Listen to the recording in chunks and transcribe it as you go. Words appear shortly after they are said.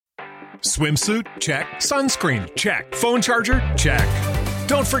Swimsuit? Check. Sunscreen? Check. Phone charger? Check.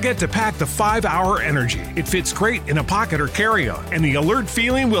 Don't forget to pack the 5-Hour Energy. It fits great in a pocket or carry-on, and the alert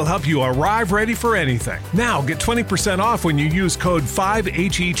feeling will help you arrive ready for anything. Now get 20% off when you use code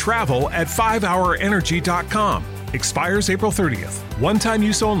 5HETRAVEL at 5hourenergy.com. Expires April 30th. One-time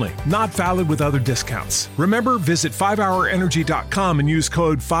use only. Not valid with other discounts. Remember, visit 5hourenergy.com and use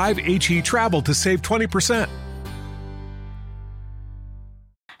code 5HETRAVEL to save 20%.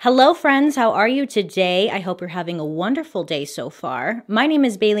 Hello, friends. How are you today? I hope you're having a wonderful day so far. My name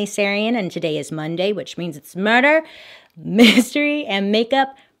is Bailey Sarian, and today is Monday, which means it's Murder, Mystery, and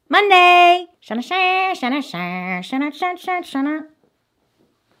Makeup Monday. Shana, shana, shana, shana, shana, shana,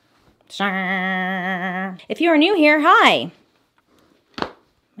 shana. If you are new here, hi.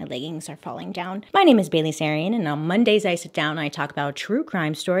 My leggings are falling down. My name is Bailey Sarian, and on Mondays I sit down and I talk about a true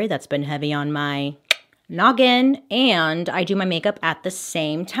crime story that's been heavy on my noggin, and I do my makeup at the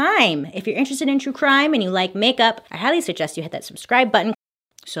same time. If you're interested in true crime and you like makeup, I highly suggest you hit that subscribe button.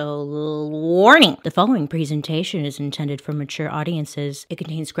 So, warning, the following presentation is intended for mature audiences. It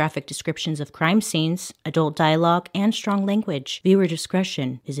contains graphic descriptions of crime scenes, adult dialogue, and strong language. Viewer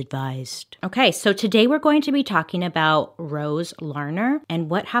discretion is advised. Okay, so today we're going to be talking about Rose Larner and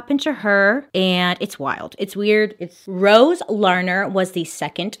what happened to her, and it's wild. It's weird. Rose Larner was the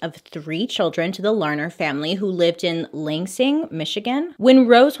second of 3 children to the Larner family who lived in Lansing, Michigan. When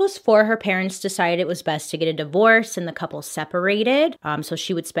Rose was 4, her parents decided it was best to get a divorce, and the couple separated, so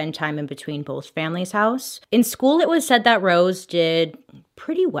she would spend time in between both families' house. In school, it was said that Rose did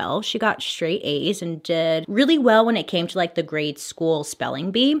pretty well. She got straight A's and did really well when it came to like the grade school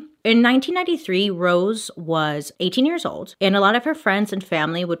spelling bee. In 1993, Rose was 18 years old, and a lot of her friends and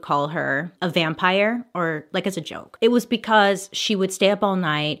family would call her a vampire, or like as a joke. It was because she would stay up all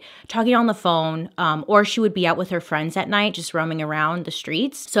night talking on the phone, or she would be out with her friends at night just roaming around the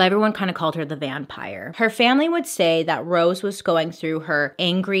streets. So everyone kind of called her the vampire. Her family would say that Rose was going through her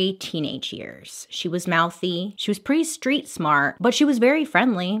angry teenage years. She was mouthy, she was pretty street smart, but she was very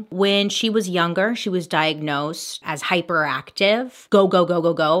friendly. When she was younger, she was diagnosed as hyperactive, go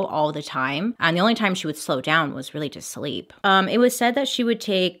all the time. And the only time she would slow down was really to sleep. It was said that she would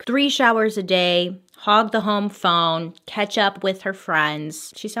take 3 showers a day, hog the home phone, catch up with her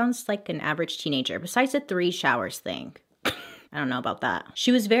friends. She sounds like an average teenager, besides the 3 showers thing. I don't know about that.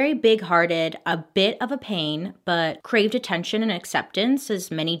 She was very big-hearted, a bit of a pain, but craved attention and acceptance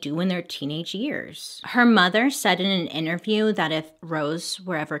as many do in their teenage years. Her mother said in an interview that if Rose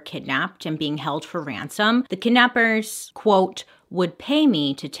were ever kidnapped and being held for ransom, the kidnappers, quote, would pay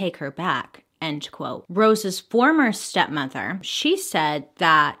me to take her back, end quote. Rose's former stepmother, she said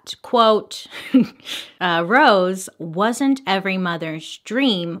that, quote, Rose wasn't every mother's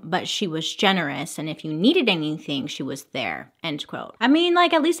dream, but she was generous, and if you needed anything, she was there, end quote. I mean,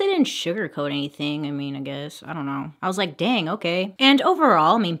 like, at least they didn't sugarcoat anything. I mean, I guess, I don't know. I was like, dang, okay. And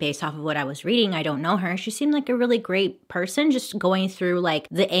overall, I mean, based off of what I was reading, I don't know her. She seemed like a really great person, just going through, like,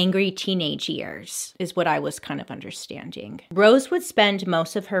 the angry teenage years, is what I was kind of understanding. Rose would spend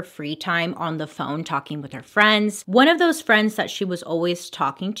most of her free time on the phone talking with her friends. One of those friends that she was always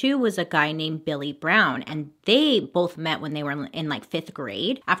talking to was a guy named Billy Brown, and they both met when they were in like 5th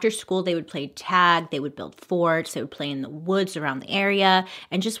grade. After school, they would play tag, they would build forts, they would play in the woods around the area,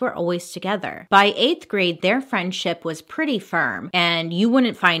 and just were always together. By 8th grade, their friendship was pretty firm, and you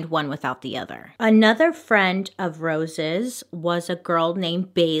wouldn't find one without the other. Another friend of Rose's was a girl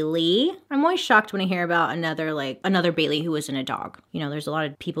named Bailey. I'm always shocked when I hear about another Bailey who isn't a dog. You know, there's a lot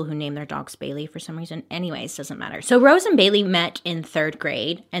of people who name their dogs Bailey for some reason. Anyways, doesn't matter. So Rose and Bailey met in 3rd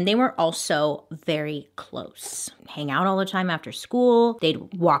grade, and they were also very close. Hang out all the time after school.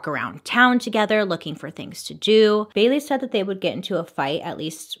 They'd walk around town together looking for things to do. Bailey said that they would get into a fight at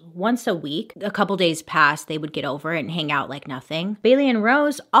least once a week. A couple days passed, they would get over it and hang out like nothing. Bailey and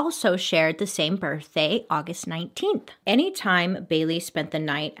Rose also shared the same birthday, August 19th. Anytime Bailey spent the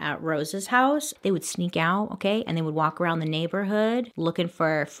night at Rose's house, they would sneak out, okay? And they would walk around the neighborhood looking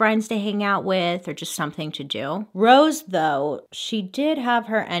for friends to hang out with or just something to do. Rose, though, she did have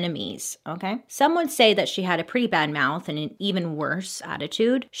her enemies, okay? Some would say that she had a pretty bad mouth and an even worse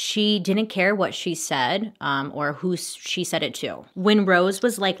attitude. She didn't care what she said or who she said it to. When Rose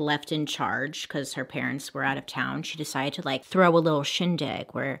was like left in charge because her parents were out of town, she decided to like throw a little shindig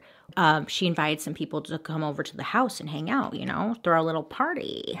where she invited some people to come over to the house and hang out, you know, throw a little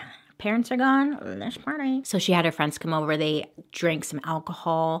party. parents are gone, let's party. So she had her friends come over. They drank some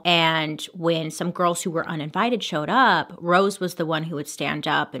alcohol. And when some girls who were uninvited showed up, Rose was the one who would stand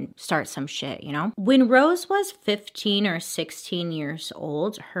up and start some shit, you know? When Rose was 15 or 16 years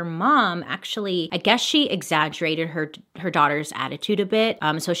old, her mom actually, I guess she exaggerated her daughter's attitude a bit,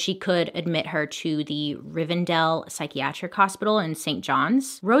 so she could admit her to the Rivendell Psychiatric Hospital in St.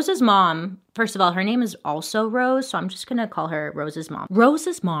 John's. Rose's mom, first of all, her name is also Rose, so I'm just gonna call her Rose's mom.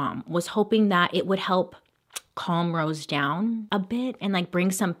 Rose's mom was hoping that it would help calm Rose down a bit and like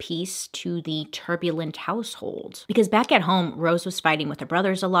bring some peace to the turbulent household. Because back at home, Rose was fighting with her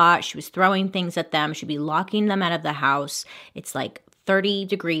brothers a lot. She was throwing things at them. She'd be locking them out of the house. It's like 30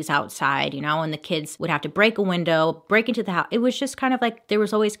 degrees outside, you know, and the kids would have to break a window, break into the house. It was just kind of like there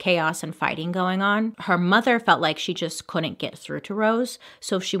was always chaos and fighting going on. Her mother felt like she just couldn't get through to Rose.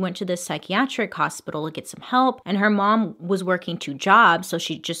 So she went to this psychiatric hospital to get some help. And her mom was working 2 jobs, so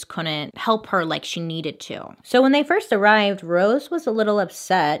she just couldn't help her like she needed to. So when they first arrived, Rose was a little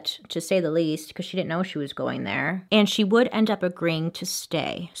upset, to say the least, because she didn't know she was going there. And she would end up agreeing to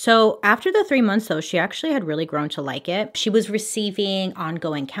stay. So after the 3 months, though, she actually had really grown to like it. She was receiving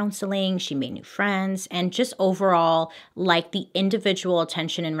ongoing counseling, she made new friends, and just overall, like the individual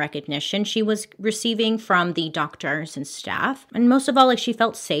attention and recognition she was receiving from the doctors and staff. And most of all, like she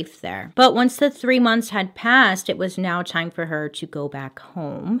felt safe there. But once the 3 months had passed, it was now time for her to go back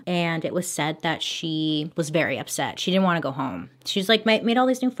home. And it was said that she was very upset. She didn't want to go home. She's like made all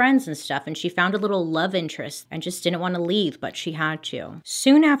these new friends and stuff, and she found a little love interest and just didn't want to leave, but she had to.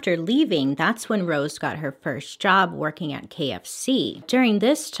 Soon after leaving, that's when Rose got her first job working at KFC. During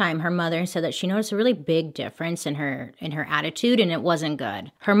this time, her mother said that she noticed a really big difference in her attitude, and it wasn't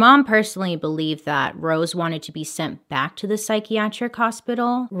good. Her mom personally believed that Rose wanted to be sent back to the psychiatric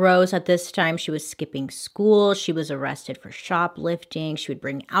hospital. Rose, at this time, she was skipping school. She was arrested for shoplifting. She would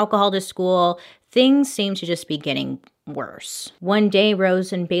bring alcohol to school. Things seemed to just be getting worse. One day,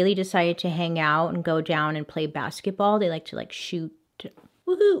 Rose and Bailey decided to hang out and go down and play basketball. They like to shoot,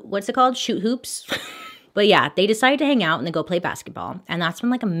 woohoo, what's it called? Shoot hoops. But yeah, they decided to hang out and then go play basketball. And that's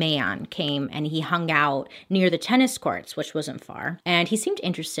when a man came and he hung out near the tennis courts, which wasn't far. And he seemed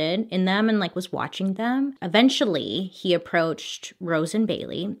interested in them and was watching them. Eventually, he approached Rose and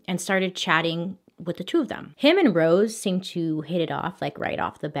Bailey and started chatting with the 2 of them. Him and Rose seemed to hit it off right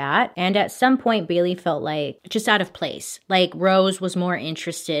off the bat. And at some point, Bailey felt just out of place. Rose was more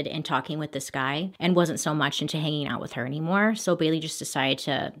interested in talking with this guy and wasn't so much into hanging out with her anymore. So Bailey just decided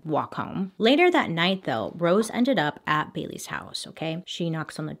to walk home. Later that night, though, Rose ended up at Bailey's house, okay? She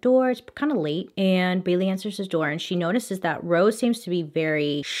knocks on the door. It's kind of late. And Bailey answers his door and she notices that Rose seems to be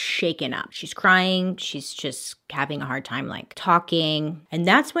very shaken up. She's crying. She's just having a hard time talking. And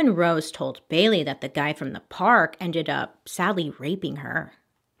that's when Rose told Bailey that the guy from the park ended up sadly raping her.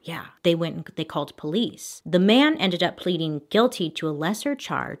 Yeah, they called police. The man ended up pleading guilty to a lesser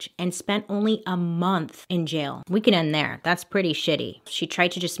charge and spent only a month in jail. We can end there. That's pretty shitty. She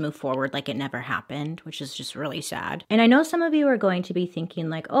tried to just move forward like it never happened, which is just really sad. And I know some of you are going to be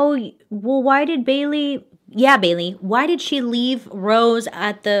thinking oh, well, why did Bailey... Yeah, Bailey, why did she leave Rose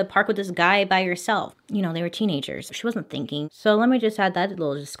at the park with this guy by herself? You know, they were teenagers. She wasn't thinking. So let me just add that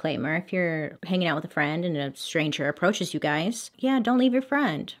little disclaimer. If you're hanging out with a friend and a stranger approaches you guys, yeah, don't leave your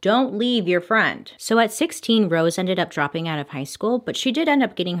friend. Don't leave your friend. So at 16, Rose ended up dropping out of high school, but she did end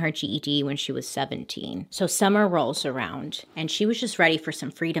up getting her GED when she was 17. So summer rolls around and she was just ready for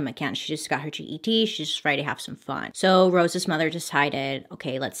some freedom again. She just got her GED. She's just ready to have some fun. So Rose's mother decided,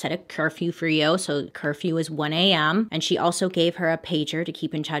 okay, let's set a curfew for you. So curfew is 1 a.m. And she also gave her a pager to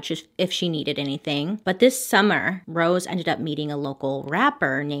keep in touch if she needed anything. But this summer, Rose ended up meeting a local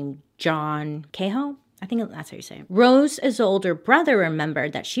rapper named John Cahoe. I think that's how you say it. Rose's older brother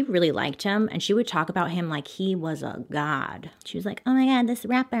remembered that she really liked him and she would talk about him like he was a god. She was like, oh my God, this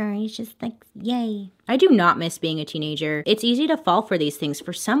rapper, he's just yay. I do not miss being a teenager. It's easy to fall for these things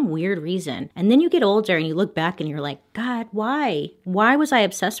for some weird reason. And then you get older and you look back and you're like, God, why? Why was I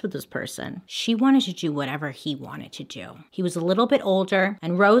obsessed with this person? She wanted to do whatever he wanted to do. He was a little bit older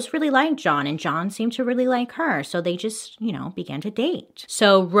and Rose really liked John and John seemed to really like her. So they just, began to date.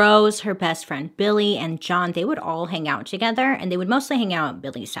 So Rose, her best friend Billy, and John, they would all hang out together and they would mostly hang out at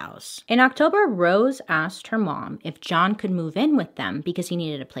Billy's house. In October, Rose asked her mom if John could move in with them because he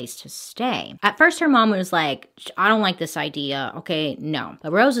needed a place to stay. At first, her mom was like, I don't like this idea. Okay, no.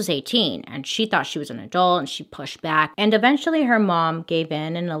 But Rose was 18 and she thought she was an adult and she pushed back. And eventually her mom gave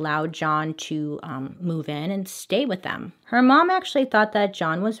in and allowed John to move in and stay with them. Her mom actually thought that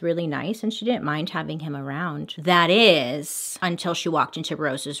John was really nice and she didn't mind having him around. That is, until she walked into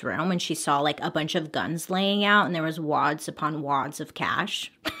Rose's room and she saw a bunch of guns laying out and there was wads upon wads of cash.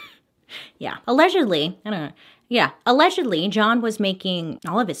 Yeah. Allegedly, I don't know. Yeah, allegedly, John was making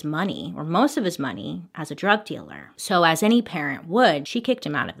all of his money, or most of his money, as a drug dealer. So as any parent would, she kicked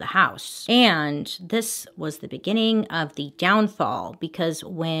him out of the house. And this was the beginning of the downfall, because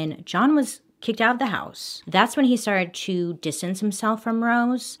when John was kicked out of the house, that's when he started to distance himself from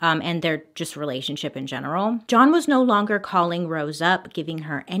Rose and their just relationship in general. John was no longer calling Rose up, giving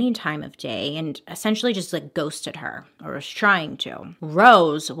her any time of day, and essentially just like ghosted her, or was trying to.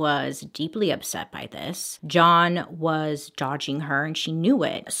 Rose was deeply upset by this. John was dodging her and she knew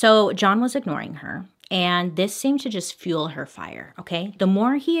it. So John was ignoring her. And this seemed to just fuel her fire, okay? The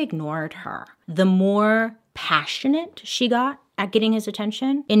more he ignored her, the more passionate she got at getting his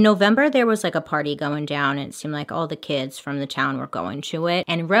attention. In November, there was like a party going down, and it seemed like all the kids from the town were going to it.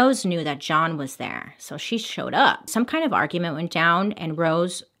 And Rose knew that John was there, so she showed up. Some kind of argument went down, and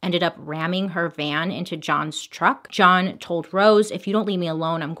Rose ended up ramming her van into John's truck. John told Rose, if you don't leave me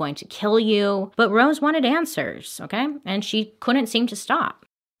alone, I'm going to kill you. But Rose wanted answers, okay? And she couldn't seem to stop.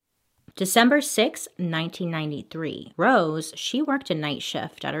 December 6, 1993. Rose, she worked a night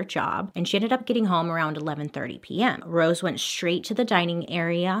shift at her job, and she ended up getting home around 11:30 p.m. Rose went straight to the dining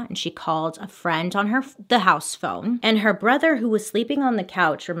area, and she called a friend on the house phone. And her brother, who was sleeping on the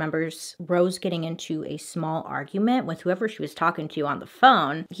couch, remembers Rose getting into a small argument with whoever she was talking to on the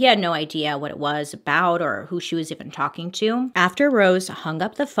phone. He had no idea what it was about or who she was even talking to. After Rose hung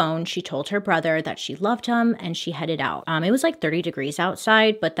up the phone, she told her brother that she loved him, and she headed out. It was like 30 degrees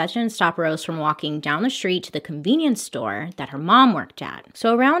outside, but that didn't stop Rose from walking down the street to the convenience store that her mom worked at.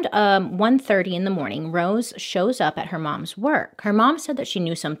 So around 1:30 in the morning, Rose shows up at her mom's work. Her mom said that she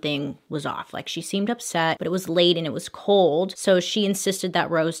knew something was off. Like, she seemed upset, but it was late and it was cold. So she insisted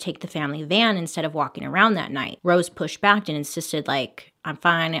that Rose take the family van instead of walking around that night. Rose pushed back and insisted, like, I'm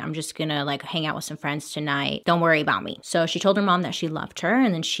fine. I'm just gonna like hang out with some friends tonight. Don't worry about me. So she told her mom that she loved her,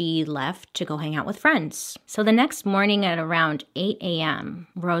 and then she left to go hang out with friends. So the next morning at around 8 a.m.,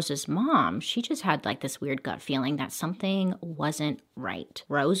 Rose's mom, she just had like this weird gut feeling that something wasn't right.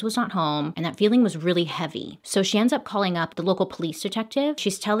 Rose was not home, and that feeling was really heavy. So she ends up calling up the local police detective.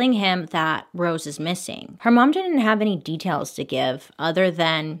 She's telling him that Rose is missing. Her mom didn't have any details to give other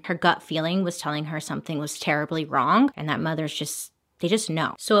than her gut feeling was telling her something was terribly wrong, and that they just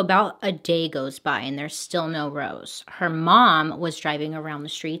know. So about a day goes by and there's still no Rose. Her mom was driving around the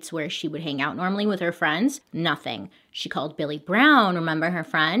streets where she would hang out normally with her friends. Nothing. She called Billy Brown, remember her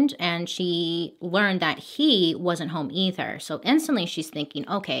friend, and she learned that he wasn't home either. So instantly she's thinking,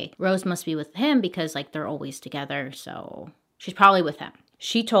 okay, Rose must be with him because like they're always together. So she's probably with him.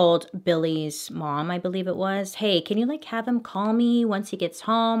 She told Billy's mom, I believe it was, hey, can you like have him call me once he gets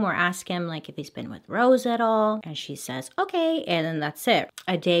home, or ask him like if he's been with Rose at all? And she says, okay. And then that's it.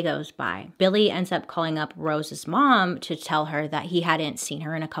 A day goes by. Billy ends up calling up Rose's mom to tell her that he hadn't seen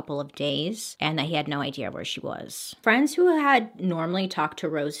her in a couple of days and that he had no idea where she was. Friends who had normally talked to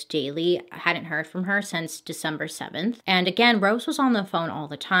Rose daily hadn't heard from her since December 7th. And again, Rose was on the phone all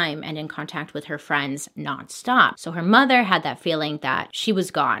the time and in contact with her friends nonstop. So her mother had that feeling that she was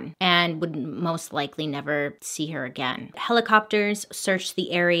gone and would most likely never see her again. Helicopters searched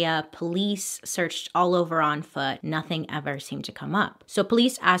the area. Police searched all over on foot. Nothing ever seemed to come up. So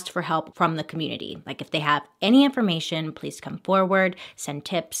police asked for help from the community. Like, if they have any information, please come forward, send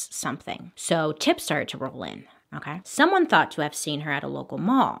tips, something. So tips started to roll in. Okay. Someone thought to have seen her at a local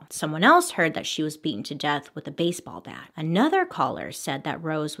mall. Someone else heard that she was beaten to death with a baseball bat. Another caller said that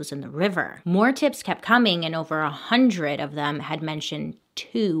Rose was in the river. More tips kept coming, and over 100 of them had mentioned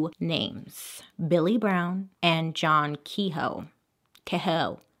two names: Billy Brown and John Kehoe.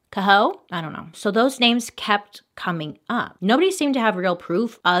 Kehoe? I don't know. So those names kept coming up. Nobody seemed to have real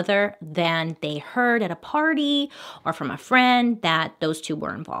proof other than they heard at a party or from a friend that those two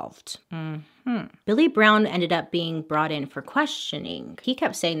were involved. Billy Brown ended up being brought in for questioning. He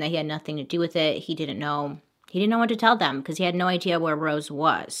kept saying that he had nothing to do with it. He didn't know what to tell them because he had no idea where Rose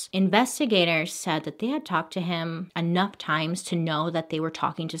was. Investigators said that they had talked to him enough times to know that they were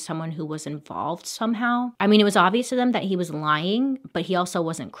talking to someone who was involved somehow. I mean, it was obvious to them that he was lying, but he also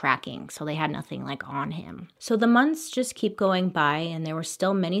wasn't cracking, so they had nothing like on him. So the months just keep going by, and there were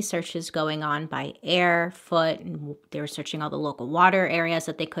still many searches going on by air, foot, and they were searching all the local water areas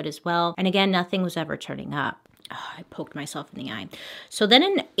that they could as well. And again, nothing was ever turning up. Oh, I poked myself in the eye. So then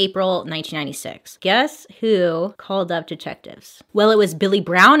in April 1996, guess who called up detectives? Well, it was Billy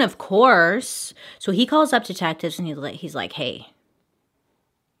Brown, of course. So he calls up detectives and he's like, hey,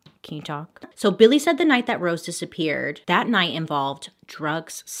 can you talk? So Billy said the night that Rose disappeared, that night involved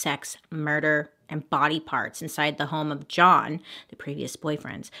drugs, sex, murder, and body parts inside the home of John, the previous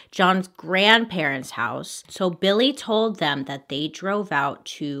boyfriend's, John's grandparents' house. So Billy told them that they drove out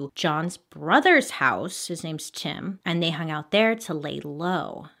to John's brother's house, his name's Tim, and they hung out there to lay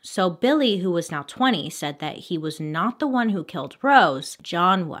low. So Billy, who was now 20, said that he was not the one who killed Rose,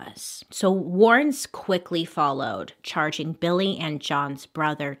 John was. So warrants quickly followed, charging Billy and John's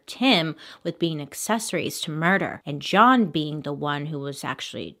brother Tim with being accessories to murder, and John being the one who was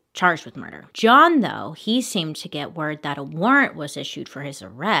actually charged with murder. John, though, he seemed to get word that a warrant was issued for his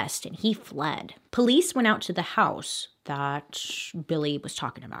arrest, and he fled. Police went out to the house that Billy was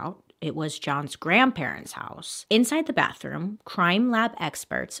talking about. It was John's grandparents' house. Inside the bathroom, crime lab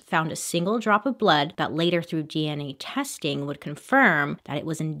experts found a single drop of blood that later, through DNA testing, would confirm that it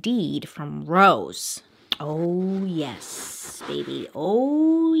was indeed from Rose. Oh, yes, baby.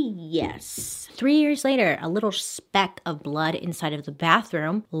 Oh, yes. 3 years later, a little speck of blood inside of the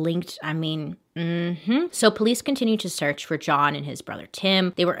bathroom linked, So police continued to search for John and his brother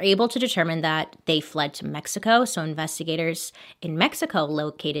Tim. They were able to determine that they fled to Mexico. So investigators in Mexico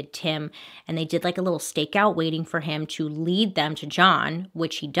located Tim, and they did like a little stakeout waiting for him to lead them to John,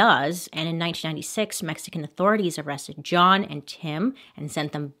 which he does. And in 1996, Mexican authorities arrested John and Tim and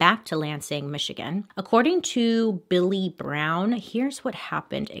sent them back to Lansing, Michigan. According to Billy Brown, here's what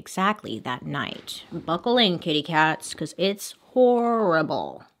happened exactly that night. Buckle in, kitty cats, because it's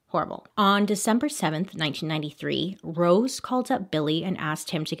horrible. Horrible. On December 7th, 1993, Rose called up Billy and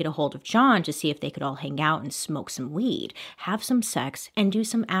asked him to get a hold of John to see if they could all hang out and smoke some weed, have some sex, and do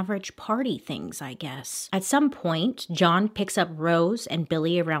some average party things, I guess. At some point, John picks up Rose and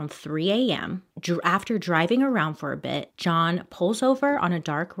Billy around 3 a.m. After driving around for a bit, John pulls over on a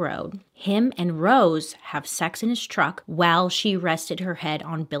dark road. Him and Rose have sex in his truck while she rested her head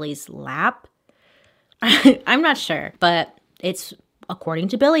on Billy's lap. I'm not sure, but it's according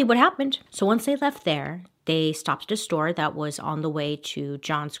to Billy, what happened. So once they left there, they stopped at a store that was on the way to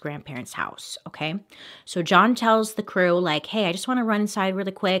John's grandparents' house, okay? So John tells the crew, like, hey, I just want to run inside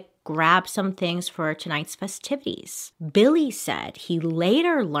really quick, grab some things for tonight's festivities. Billy said he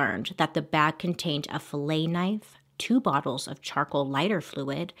later learned that the bag contained a fillet knife, 2 bottles of charcoal lighter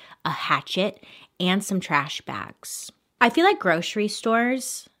fluid, a hatchet, and some trash bags. I feel like grocery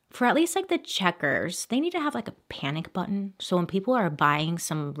stores, for at least like the Checkers, they need to have like a panic button. So when people are buying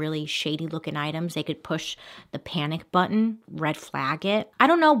some really shady looking items, they could push the panic button, red flag it. I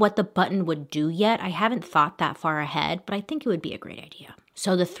don't know what the button would do yet. I haven't thought that far ahead, but I think it would be a great idea.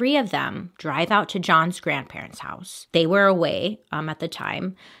 So the 3 of them drive out to John's grandparents' house. They were away at the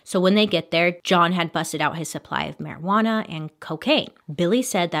time. So when they get there, John had busted out his supply of marijuana and cocaine. Billy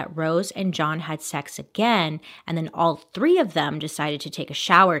said that Rose and John had sex again, and then all 3 of them decided to take a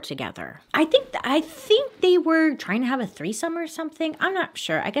shower together. I think they were trying to have a threesome or something. I'm not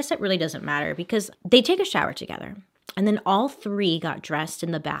sure. I guess it really doesn't matter because they take a shower together. And then all 3 got dressed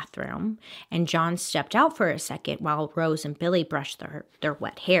in the bathroom, and John stepped out for a second while Rose and Billy brushed their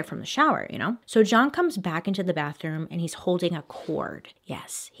wet hair from the shower, you know? So John comes back into the bathroom, and he's holding a cord.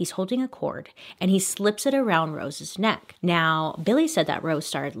 Yes, he's holding a cord, and he slips it around Rose's neck. Now, Billy said that Rose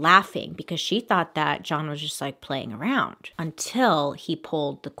started laughing because she thought that John was just like playing around until he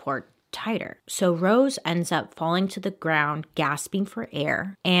pulled the cord tighter. So Rose ends up falling to the ground, gasping for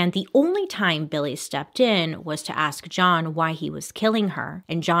air. And the only time Billy stepped in was to ask John why he was killing her.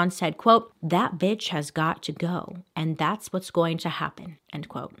 And John said, quote, "That bitch has got to go. And that's what's going to happen," end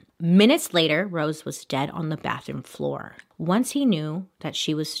quote. Minutes later, Rose was dead on the bathroom floor. Once he knew that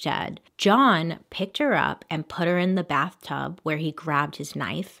she was dead, John picked her up and put her in the bathtub where he grabbed his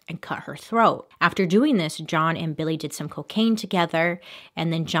knife and cut her throat. After doing this, John and Billy did some cocaine together,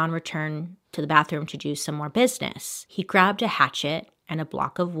 and then John returned to the bathroom to do some more business. He grabbed a hatchet and a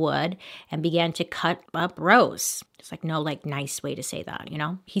block of wood and began to cut up Rose. It's like no nice way to say that, you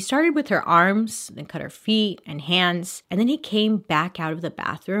know? He started with her arms, then cut her feet and hands, and then he came back out of the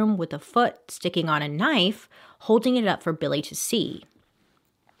bathroom with a foot sticking on a knife, holding it up for Billy to see.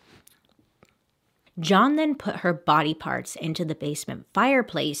 John then put her body parts into the basement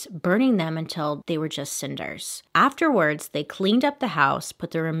fireplace, burning them until they were just cinders. Afterwards, they cleaned up the house,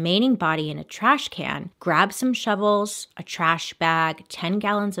 put the remaining body in a trash can, grabbed some shovels, a trash bag, 10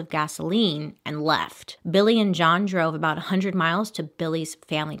 gallons of gasoline, and left. Billy and John drove about 100 miles to Billy's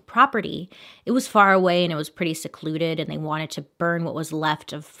family property. It was far away and it was pretty secluded, and they wanted to burn what was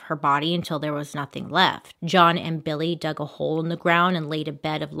left of her body until there was nothing left. John and Billy dug a hole in the ground and laid a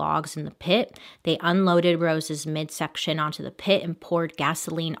bed of logs in the pit. They unloaded Rose's midsection onto the pit and poured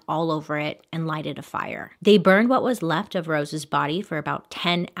gasoline all over it and lighted a fire. They burned what was left of Rose's body for about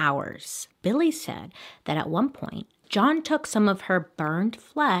 10 hours. Billy said that at one point, John took some of her burned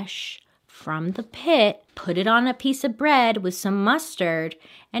flesh, from the pit, put it on a piece of bread with some mustard,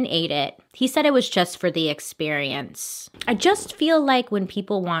 and ate it. He said it was just for the experience. I just feel like when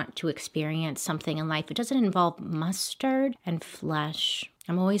people want to experience something in life, it doesn't involve mustard and flesh.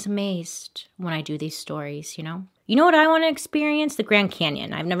 I'm always amazed when I do these stories, you know? You know what I want to experience? The Grand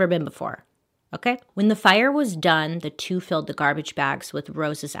Canyon. I've never been before. Okay. When the fire was done, the two filled the garbage bags with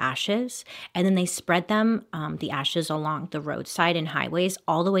Rose's ashes, and then they spread them, the ashes along the roadside and highways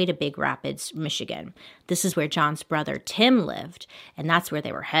all the way to Big Rapids, Michigan. This is where John's brother Tim lived, and that's where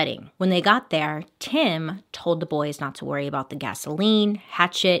they were heading. When they got there, Tim told the boys not to worry about the gasoline,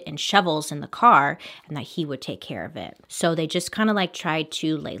 hatchet, and shovels in the car, and that he would take care of it. So they just kind of like tried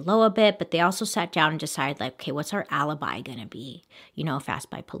to lay low a bit, but they also sat down and decided like, okay, what's our alibi gonna be? You know, if asked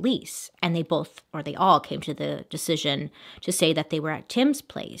by police. And they all came to the decision to say that they were at Tim's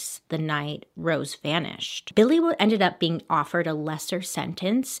place the night Rose vanished. Billy ended up being offered a lesser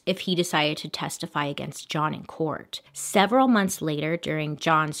sentence if he decided to testify against John in court. Several months later, during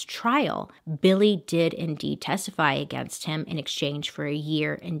John's trial, Billy did indeed testify against him in exchange for a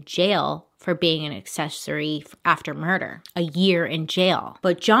year in jail for being an accessory after murder. A year in jail.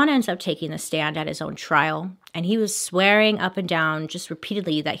 But John ends up taking the stand at his own trial, and he was swearing up and down just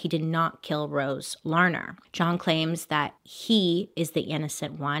repeatedly that he did not kill Rose Larner. John claims that he is the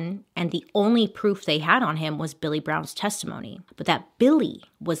innocent one, and the only proof they had on him was Billy Brown's testimony, but that Billy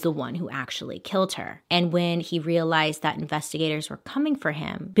was the one who actually killed her. And when he realized that investigators were coming for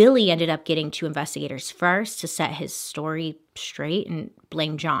him, Billy ended up getting two investigators first to set his story straight and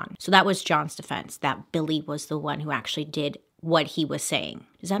blame John. So that was John's defense, that Billy was the one who actually did what he was saying.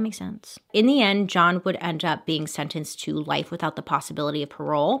 Does that make sense? In the end, John would end up being sentenced to life without the possibility of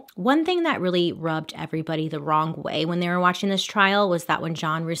parole. One thing that really rubbed everybody the wrong way when they were watching this trial was that when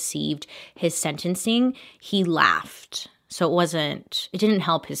John received his sentencing, he laughed. So it didn't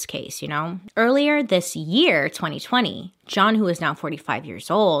help his case, you know? Earlier this year, 2020, John, who is now 45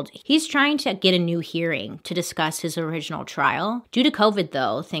 years old, he's trying to get a new hearing to discuss his original trial. Due to COVID,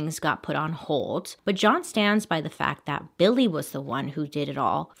 though, things got put on hold. But John stands by the fact that Billy was the one who did it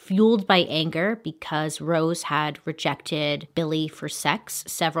all, fueled by anger because Rose had rejected Billy for sex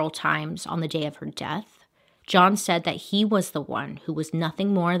several times on the day of her death. John said that he was the one who was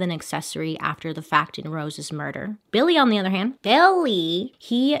nothing more than accessory after the fact in Rose's murder. Billy, on the other hand,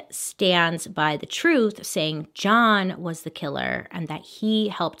 he stands by the truth, saying John was the killer and that he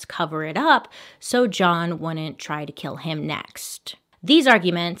helped cover it up so John wouldn't try to kill him next. These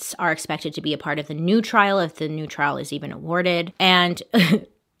arguments are expected to be a part of the new trial if the new trial is even awarded. And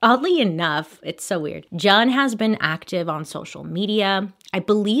oddly enough, it's so weird, John has been active on social media. I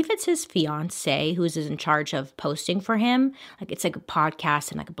believe it's his fiance who's in charge of posting for him. It's like a podcast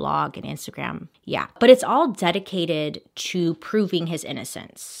and like a blog and Instagram. Yeah. But it's all dedicated to proving his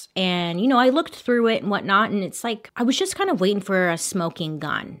innocence. And, you know, I looked through it and whatnot, and it's like, I was just kind of waiting for a smoking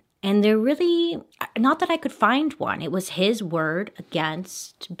gun. And they're really, not that I could find one. It was his word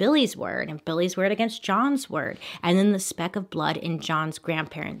against Billy's word and Billy's word against John's word. And then the speck of blood in John's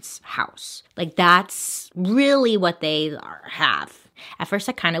grandparents' house. Like, that's really what they have. At first,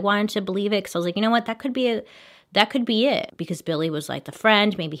 I kind of wanted to believe it because I was like, you know what, that could be it. Because Billy was like the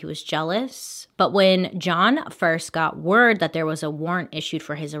friend, maybe he was jealous. But when John first got word that there was a warrant issued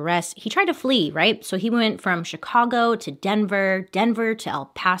for his arrest, he tried to flee, right? So he went from Chicago to Denver to El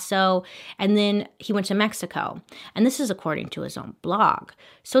Paso, and then he went to Mexico. And this is according to his own blog.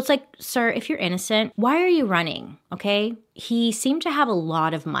 So it's like, sir, if you're innocent, why are you running? Okay? He seemed to have a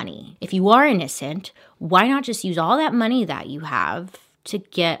lot of money. If you are innocent, why not just use all that money that you have to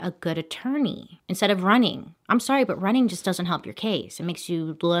get a good attorney instead of running? I'm sorry, but running just doesn't help your case. It makes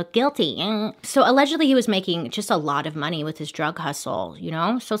you look guilty. So allegedly he was making just a lot of money with his drug hustle, you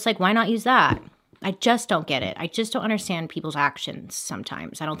know? So it's like, why not use that? I just don't get it. I just don't understand people's actions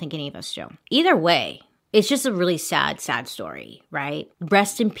sometimes. I don't think any of us do. Either way, it's just a really sad story, right?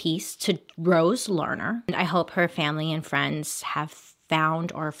 Rest in peace to Rose Larner. And I hope her family and friends have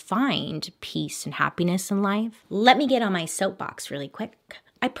found or find peace and happiness in life. Let me get on my soapbox really quick.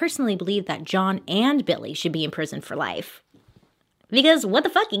 I personally believe that John and Billy should be in prison for life. Because what the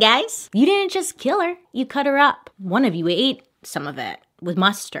fuck, you guys? You didn't just kill her. You cut her up. One of you ate some of it with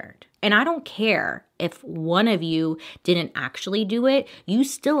mustard. And I don't care if one of you didn't actually do it. You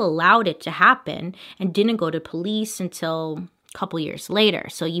still allowed it to happen and didn't go to police until a couple years later.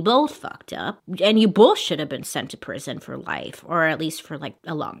 So you both fucked up. And you both should have been sent to prison for life, or at least for like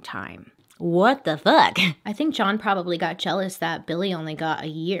a long time. What the fuck? I think John probably got jealous that Billy only got a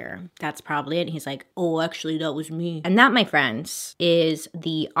year. That's probably it. He's like, oh, actually, that was me. And that, my friends, is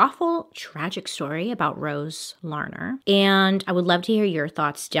the awful, tragic story about Rose Larner. And I would love to hear your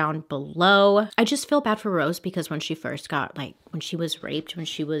thoughts down below. I just feel bad for Rose because when she first got, when she was raped, when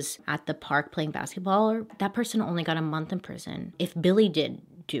she was at the park playing basketball, that person only got a month in prison. If Billy did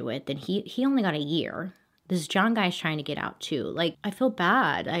do it, then he only got a year. This John guy's trying to get out too. I feel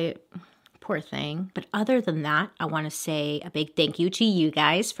bad. Poor thing. But other than that, I want to say a big thank you to you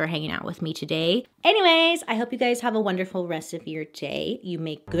guys for hanging out with me today. Anyways, I hope you guys have a wonderful rest of your day. You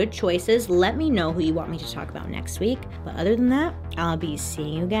make good choices. Let me know who you want me to talk about next week. But other than that, I'll be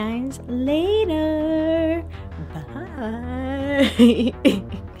seeing you guys later. Bye.